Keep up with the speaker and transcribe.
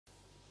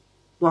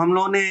तो हम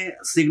लोगों ने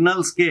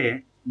सिग्नल्स के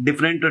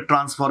डिफरेंट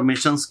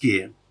ट्रांसफॉर्मेशंस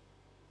किए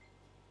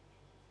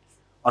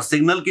और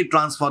सिग्नल की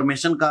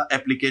ट्रांसफॉर्मेशन का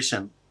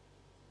एप्लीकेशन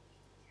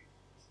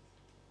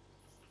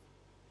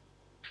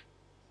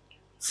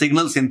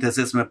सिग्नल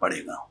सिंथेसिस में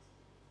पड़ेगा।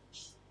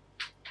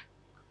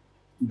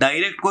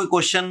 डायरेक्ट कोई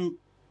क्वेश्चन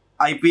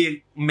आईपी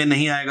में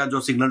नहीं आएगा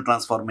जो सिग्नल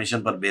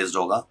ट्रांसफॉर्मेशन पर बेस्ड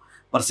होगा,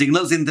 पर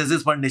सिग्नल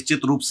सिंथेसिस पर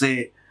निश्चित रूप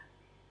से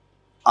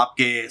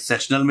आपके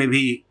सेशनल में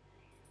भी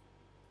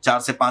 4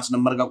 से 5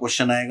 नंबर का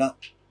क्वेश्चन आएगा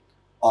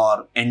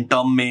और एन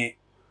टर्म में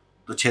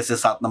तो 6 से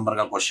 7 नंबर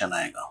का क्वेश्चन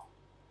आएगा।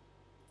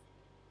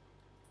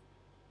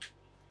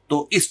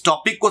 तो इस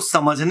टॉपिक को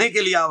समझने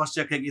के लिए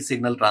आवश्यक है कि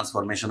सिग्नल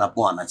ट्रांसफॉर्मेशन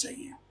आपको आना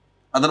चाहिए।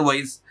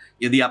 अदरवाइज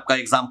यदि आपका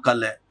एग्जाम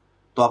कल है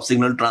तो आप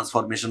सिग्नल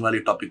ट्रांसफॉर्मेशन वाली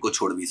टॉपिक को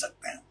छोड़ भी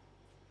सकते हैं।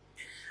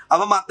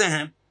 अब हम आते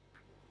हैं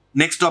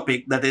next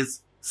topic, that is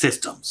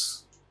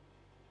systems.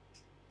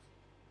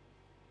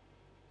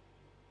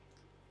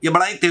 यह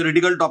बड़ा ही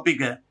थ्योरेटिकल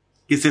टॉपिक है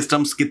कि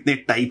सिस्टम्स कितने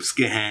टाइप्स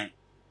के हैं,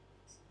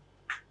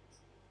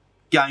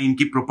 क्या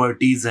इनकी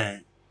प्रॉपर्टीज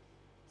हैं,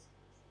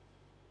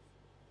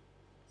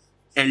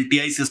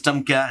 एलटीआई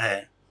सिस्टम क्या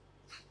है,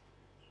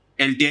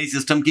 एलटीआई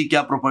सिस्टम की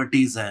क्या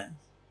प्रॉपर्टीज हैं,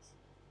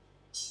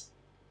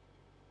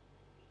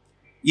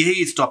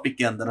 यही इस टॉपिक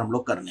के अंदर हम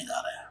लोग करने जा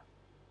रहे हैं।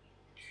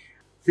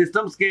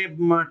 सिस्टम्स के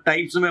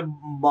टाइप्स में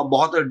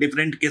बहुत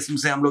डिफरेंट किस्म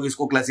से हम लोग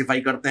इसको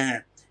क्लासिफाई करते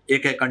हैं।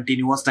 एक है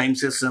कंटिन्यूअस टाइम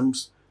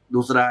सिस्टम्स,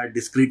 दूसरा है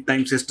डिस्क्रीट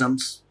टाइम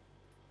सिस्टम्स।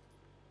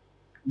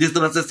 जिस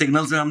तरह से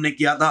सिग्नल्स में हमने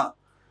किया था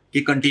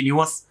कि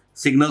कंटिन्यूअस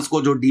सिग्नल्स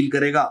को जो डील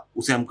करेगा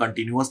उसे हम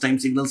कंटिन्यूअस टाइम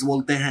सिग्नल्स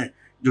बोलते हैं,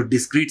 जो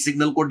डिस्क्रीट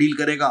सिग्नल को डील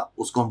करेगा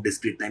उसको हम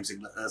डिस्क्रीट टाइम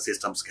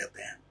सिस्टम्स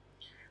कहते हैं।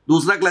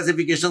 दूसरा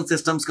क्लासिफिकेशन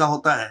सिस्टम्स का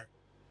होता है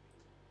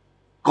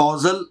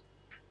causal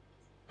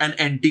and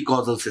anti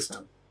causal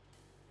system.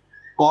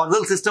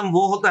 Causal system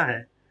वो होता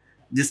है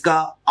जिसका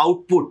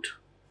आउटपुट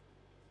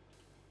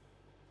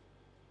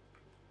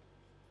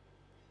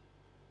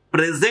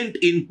प्रेजेंट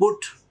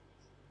इनपुट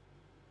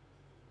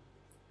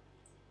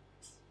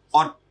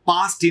और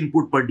पास्ट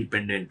इनपुट पर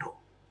डिपेंडेंट हो।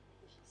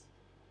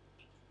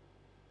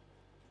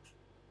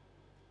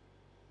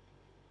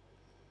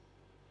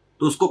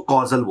 तो उसको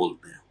कॉजल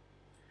बोलते हैं।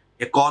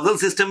 ए causal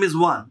system is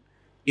one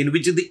in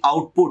which the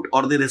output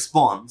और the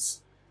response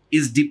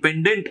is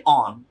dependent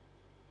on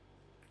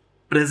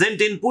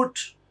present input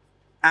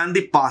and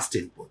the past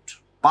input.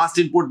 Past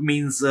input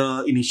means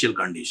initial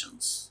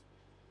conditions.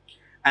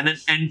 And an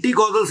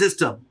anti-causal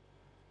system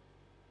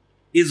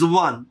is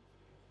one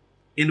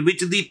in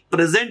which the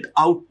present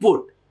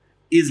output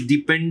is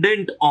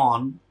dependent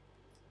on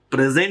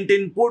present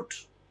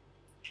input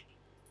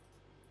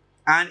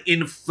and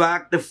in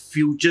fact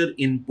future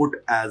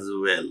input as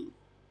well.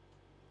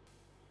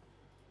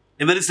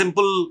 A very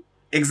simple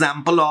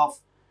example of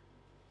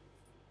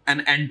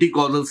an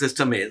anti-causal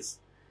system is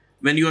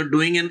when you are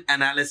doing an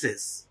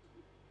analysis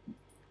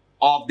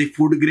of the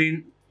food grain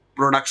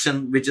production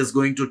which is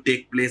going to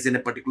take place in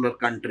a particular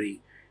country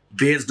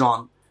based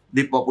on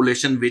the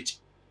population which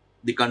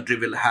the country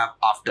will have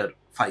after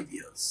 5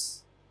 years.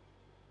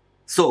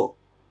 So,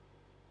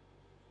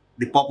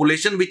 the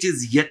population which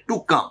is yet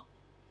to come,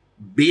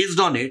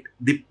 based on it,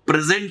 the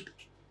present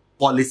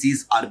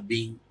policies are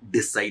being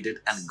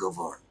decided and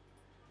governed.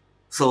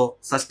 So,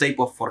 such type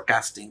of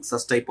forecasting,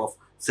 such type of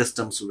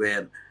systems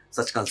where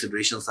such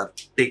considerations are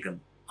taken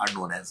are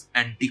known as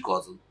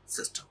anti-causal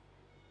system.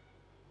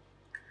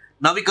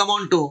 Now we come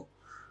on to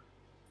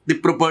the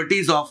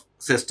properties of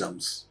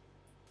systems.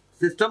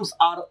 Systems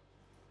are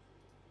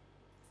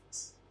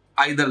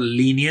either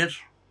linear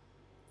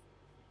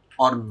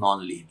or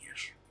non-linear.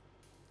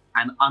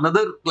 And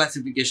another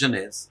classification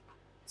is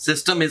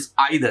system is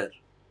either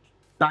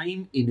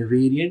time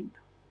invariant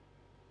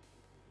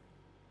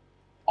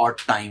और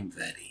time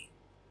very.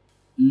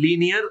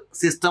 Linear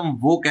system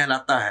वो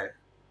कहलाता है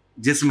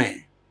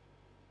जिसमें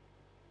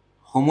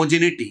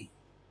homogeneity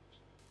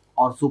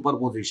और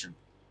superposition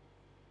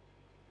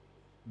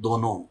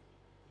दोनों,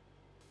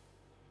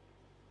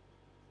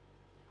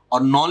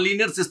 और non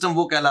linear system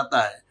वो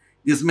कहलाता है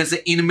जिसमें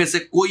से इनमें से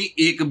कोई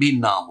एक भी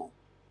ना हो।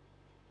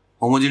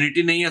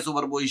 होमोजेनिटी नहीं है,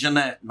 सुपरपोजिशन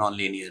है, नॉन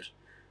लीनियर।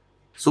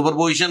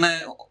 सुपरपोजिशन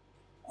है,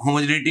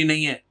 होमोजेनिटी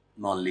नहीं है,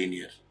 नॉन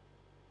लीनियर।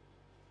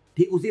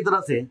 ठीक उसी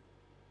तरह से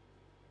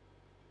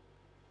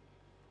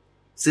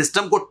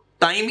सिस्टम को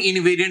टाइम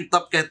इनवेरिएंट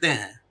तब कहते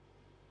हैं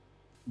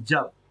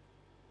जब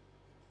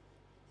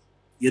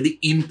यदि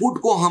इनपुट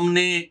को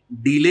हमने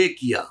डिले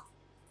किया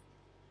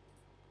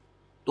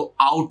तो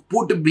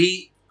आउटपुट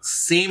भी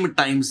सेम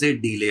टाइम से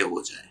डिले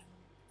हो जाए,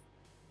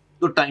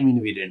 तो टाइम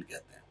इनवेरिएंट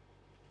कहते हैं।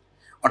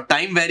 और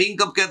टाइम वेरिंग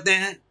कब कहते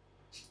हैं?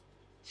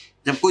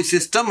 जब कोई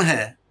सिस्टम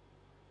है,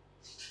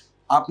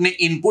 आपने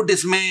इनपुट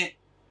इसमें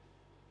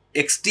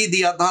xt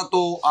दिया था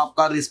तो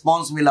आपका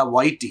रिस्पांस मिला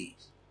yt,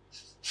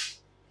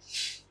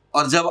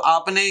 और जब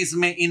आपने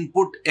इसमें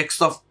input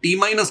x of t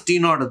minus T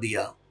not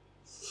दिया,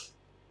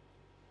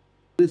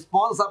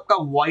 रिस्पांस आपका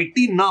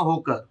yt ना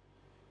होकर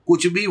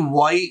कुछ भी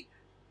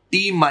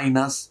yt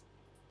minus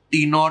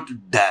T not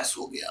dash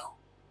हो गया।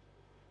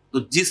 तो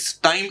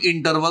जिस टाइम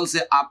इंटरवल से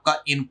आपका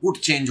इनपुट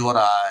चेंज हो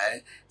रहा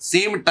है,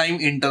 सेम टाइम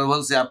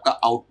इंटरवल से आपका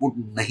आउटपुट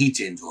नहीं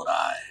चेंज हो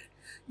रहा है।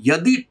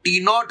 यदि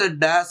T0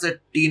 डैश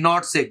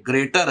T0 से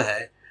ग्रेटर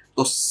है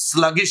तो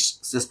स्लगिश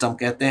सिस्टम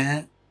कहते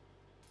हैं,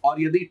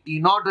 और यदि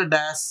T0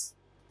 डैश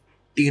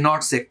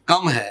T0 से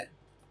कम है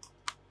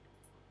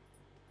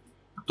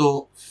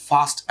तो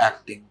fast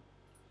acting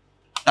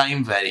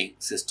time varying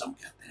system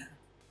कहते हैं।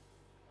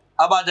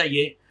 अब आ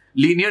जाइए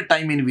लीनियर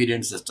टाइम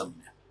इनवेरिएंट सिस्टम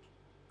में।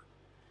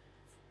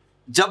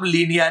 जब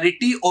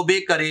लीनियरिटी ओबे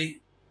करे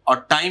और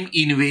टाइम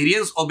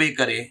इनवेरियंस ओबे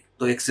करे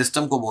तो एक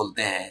सिस्टम को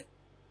बोलते हैं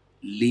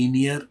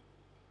लीनियर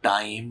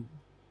टाइम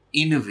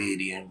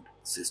इनवेरिएंट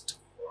सिस्टम।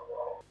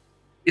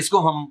 इसको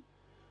हम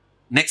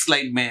नेक्स्ट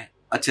स्लाइड में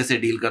अच्छे से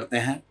डील करते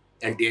हैं,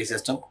 LTI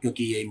सिस्टम,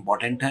 क्योंकि ये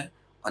इंपॉर्टेंट है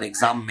और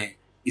एग्जाम में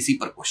इसी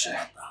पर क्वेश्चन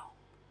आता है।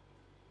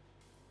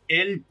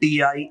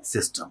 LTI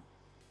system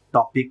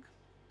topic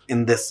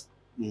in this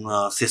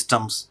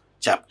systems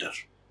chapter.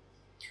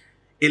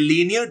 A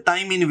linear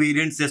time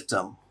invariant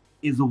system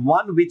is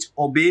one which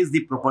obeys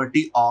the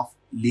property of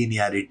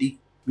linearity,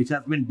 which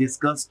has been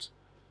discussed,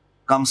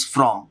 comes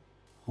from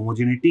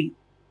homogeneity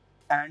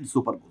and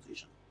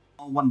superposition.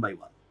 One by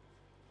one.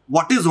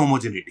 What is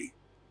homogeneity?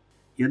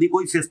 यदि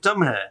कोई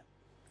system है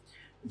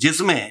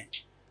जिसमें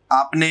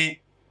आपने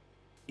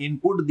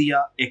input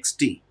दिया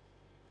xt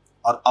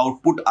और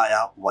output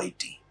आया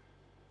yt,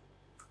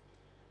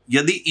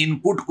 यदि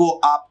input को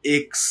आप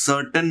एक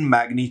सर्टेन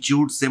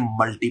मैग्नीट्यूड से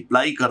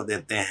मल्टीप्लाई कर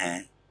देते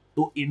हैं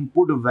तो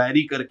इनपुट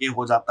वेरी करके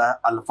हो जाता है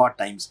अल्फा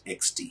टाइम्स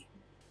xt।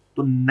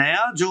 तो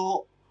नया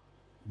जो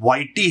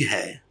yt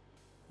है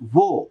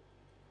वो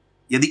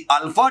यदि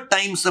अल्फा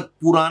टाइम्स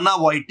पुराना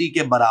yt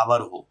के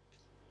बराबर हो,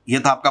 यह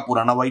था आपका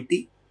पुराना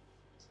yt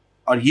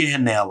और यह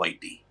है नया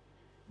yt,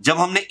 जब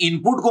हमने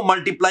इनपुट को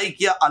मल्टीप्लाई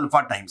किया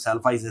alpha times,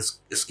 alpha is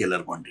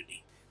scalar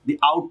quantity, the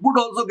output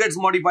also gets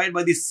modified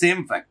by the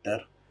same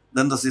factor,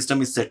 then the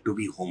system is said to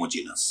be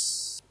homogeneous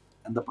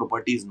and the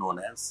property is known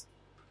as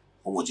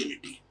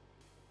homogeneity.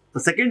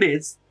 The second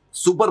is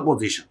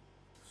superposition.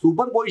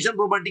 Superposition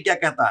property क्या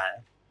कहता है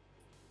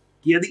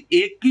कि यदि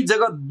एक की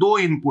जगह दो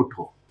input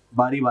हो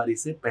बारी बारी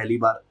से, पहली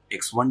बार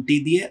x1t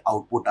दिए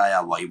आउटपुट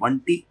आया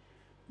y1t,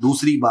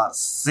 दूसरी बार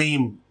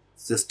सेम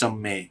सिस्टम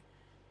में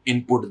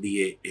इनपुट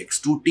दिए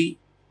x2t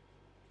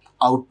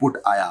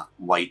आउटपुट आया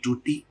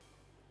y2t,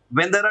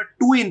 when there are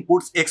two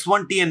inputs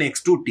x1t and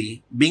x2t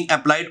being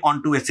applied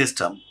onto a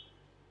system,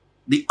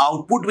 the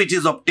output which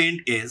is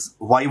obtained is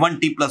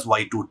y1t plus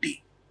y2t.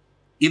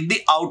 If the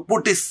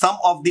output is sum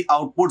of the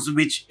outputs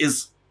which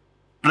is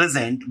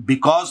present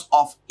because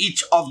of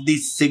each of the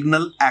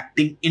signal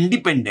acting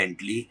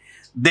independently,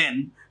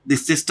 then the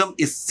system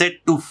is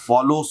said to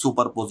follow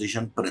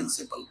superposition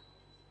principle.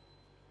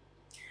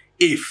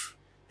 If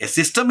a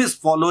system is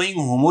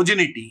following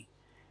homogeneity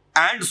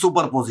and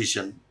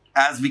superposition,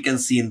 as we can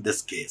see in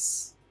this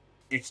case,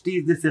 xt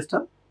is the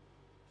system,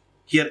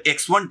 here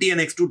x1t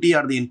and x2t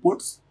are the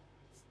inputs,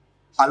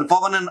 alpha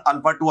 1 and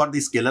alpha 2 are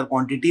the scalar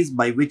quantities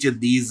by which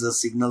these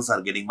signals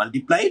are getting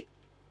multiplied.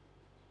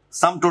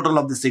 Sum total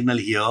of the signal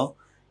here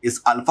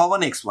is alpha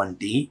 1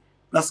 x1t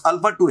plus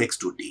alpha 2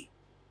 x2t.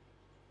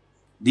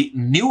 The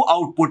new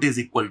output is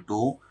equal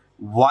to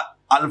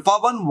alpha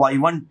 1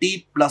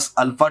 y1t plus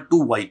alpha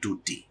 2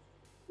 y2t.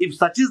 If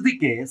such is the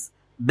case,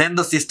 then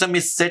the system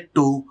is said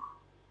to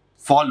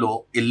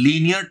follow a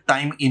linear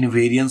time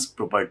invariance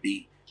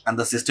property and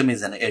the system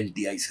is an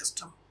LTI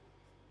system.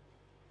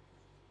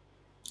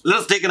 Let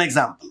us take an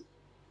example.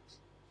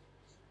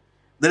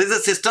 There is a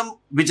system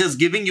which is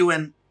giving you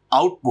an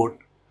output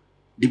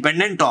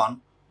dependent on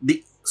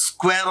the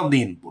square of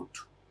the input.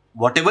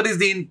 Whatever is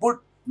the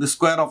input, the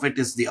square of it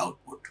is the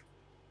output.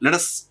 Let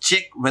us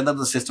check whether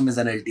the system is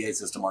an LTI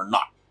system or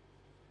not.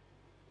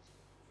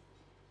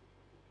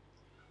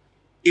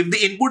 If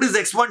the input is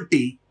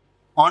x1t,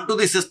 onto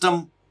the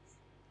system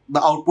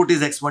the output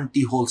is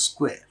x1t whole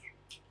square.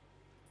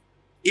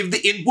 If the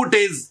input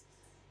is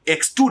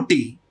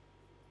x2t,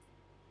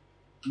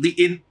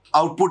 the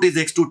output is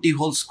x2t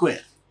whole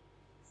square.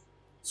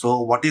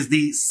 So what is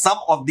the sum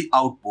of the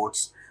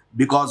outputs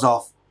because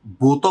of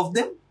both of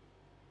them?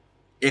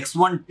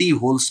 x1t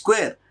whole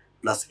square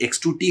plus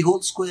x2t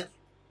whole square.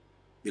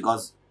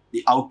 Because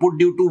the output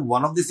due to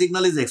one of the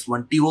signal is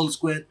x1t whole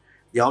square.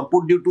 The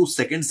output due to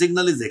second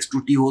signal is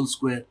x2t whole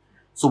square.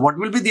 So what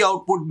will be the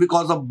output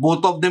because of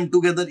both of them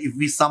together? If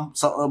we sum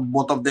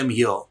both of them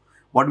here,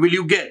 what will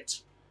you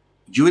get?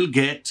 You will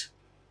get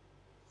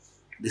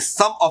the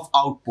sum of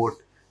output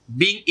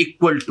being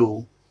equal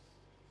to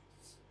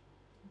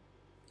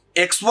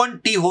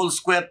x1t whole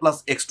square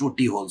plus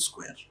x2t whole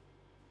square.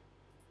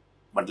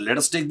 But let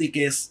us take the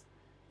case,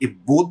 if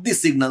both the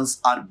signals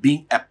are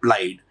being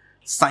applied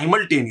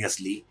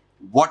simultaneously,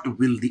 what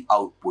will the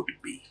output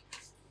be?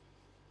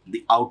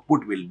 The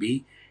output will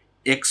be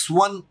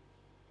x1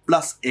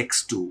 plus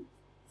x2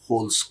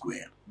 whole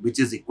square, which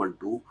is equal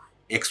to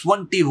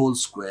x1t whole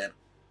square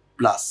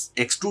plus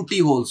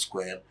x2t whole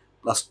square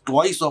plus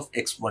twice of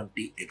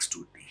x1t,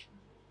 x2t.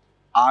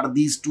 Are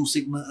these two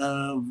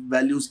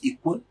values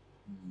equal?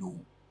 No.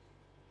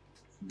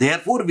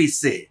 Therefore, we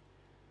say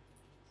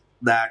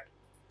that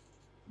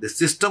the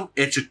system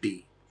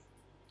HT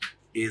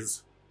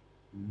is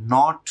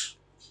not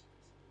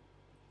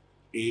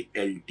a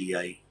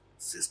LTI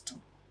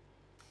system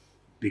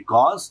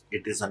because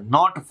it is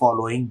not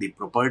following the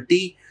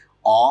property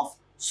of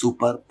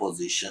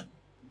superposition.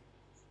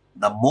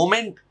 The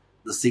moment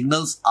the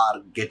signals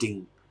are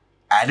getting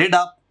added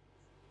up,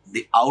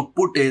 the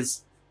output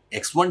is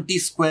x1t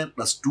square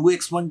plus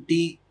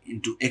 2x1t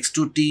into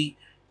x2t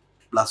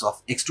plus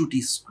of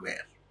x2t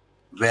square,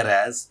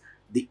 whereas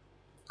the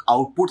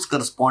outputs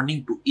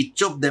corresponding to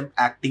each of them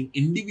acting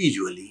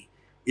individually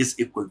is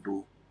equal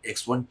to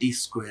x1t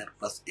square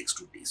plus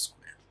x2t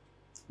square.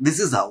 This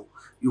is how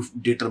you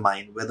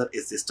determine whether a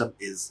system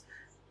is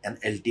an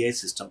LTI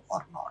system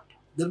or not.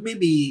 There may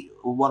be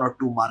 1 or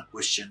 2 mark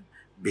question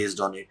based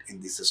on it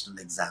in the sessional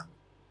exam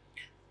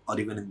or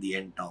even in the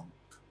end term,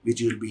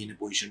 which you will be in a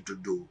position to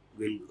do.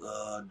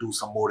 We'll do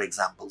some more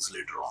examples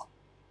later on.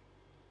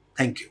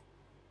 Thank you.